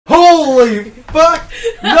Holy fuck!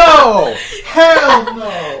 No! Hell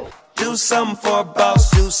no! Do something for a boss,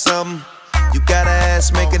 do something. You gotta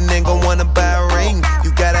ask, make a nigga wanna buy a ring.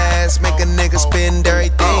 You gotta ask, make a nigga spend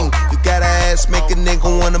everything. You gotta ask, make a nigga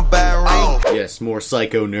wanna buy a ring. Yes, more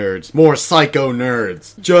psycho nerds. More psycho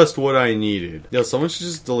nerds. Just what I needed. Yo, someone should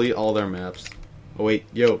just delete all their maps. Oh wait,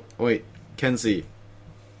 yo, oh wait, Kenzie.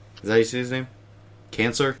 Is that how you say his name?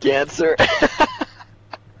 Cancer? Cancer.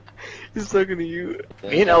 He's talking to you.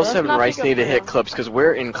 Me and L7 and Ricee need to hit clips because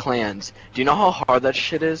we're in clans. Do you know how hard that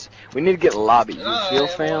shit is? We need to get lobby. You feel,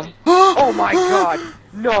 fam? Oh my god!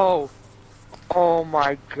 No! Oh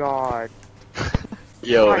my god.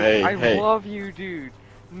 Yo, I hey. love you, dude.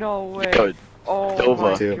 No way. Yo, Oh Dova,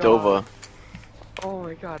 my god. Dova, Oh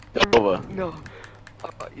my god. Dova. No.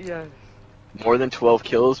 Yes. More than 12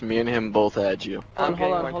 kills, me and him both had you. I'm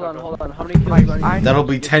Hold getting on. my How many kills do I need? That'll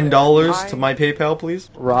be $10 to my PayPal, please.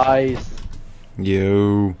 Ricee.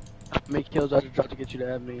 Yo. How many kills do I have to drop to get you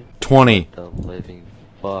to add me? 20. The living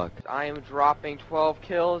fuck. I am dropping 12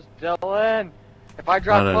 kills, Dylan. If I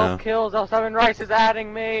drop I don't 12 know. kills, L7 Rice is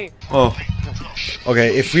adding me. Oh.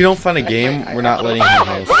 Okay, if we don't find a game, we're not letting him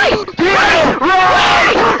host.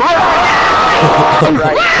 Oh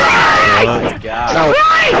my god.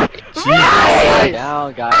 Jesus.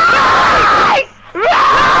 Down, guys.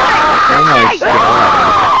 Oh my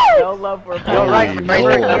god. No love for Yo, Rice, Yo.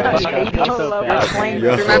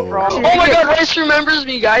 Oh my god, Rice remembers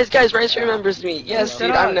me, guys, Rice remembers me. Yes,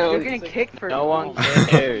 dude, I'm You're known. getting kicked for No one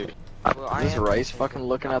cares. Is Rice fucking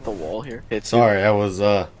looking at the wall here? It's Sorry, I was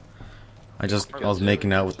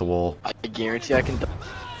making out with the wall. I guarantee I can.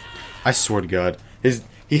 I swear to God.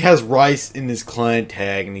 He has Rice in his client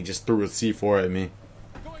tag and he just threw a C4 at me.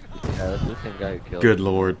 Yeah, that's the same guy who killed. Good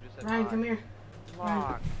lord. Ryan, come here.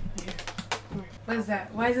 Ryan, what is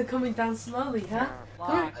that? Why is it coming down slowly, huh?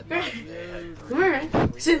 Come here. Come here,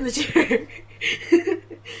 Ryan. Sit in the chair. Sit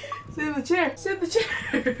in the chair. Sit in the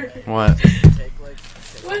chair. What?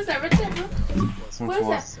 What is that? What's that? What is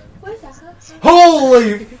that? What is that?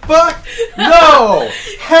 Holy fuck! No!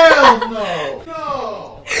 Hell no!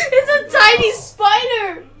 No! It's a tiny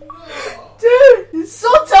spider! Dude, it's so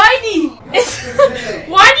tiny!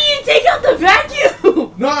 Why do you take out the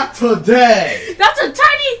vacuum? Not today! That's a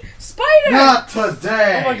tiny spider! Not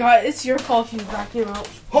today! Oh my god, it's your fault if you vacuum out.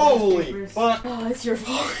 Holy fuck! Oh, it's your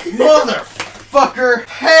fault. Motherfucker!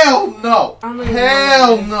 Hell no! I'm not even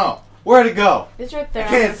Hell gonna no! Where'd it go? It's right there. I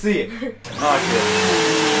can't see it. Oh shit.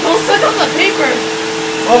 Don't suck up the paper!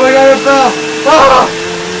 Oh my god, it fell! Ah!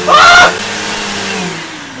 Ah!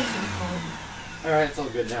 Alright, it's all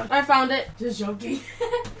good now. I found it. Just joking.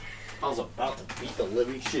 I was about to beat the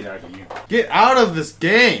living shit out of you. Get out of this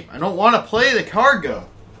game! I don't want to play the cargo.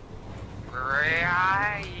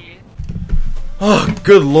 Oh,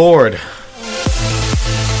 good lord.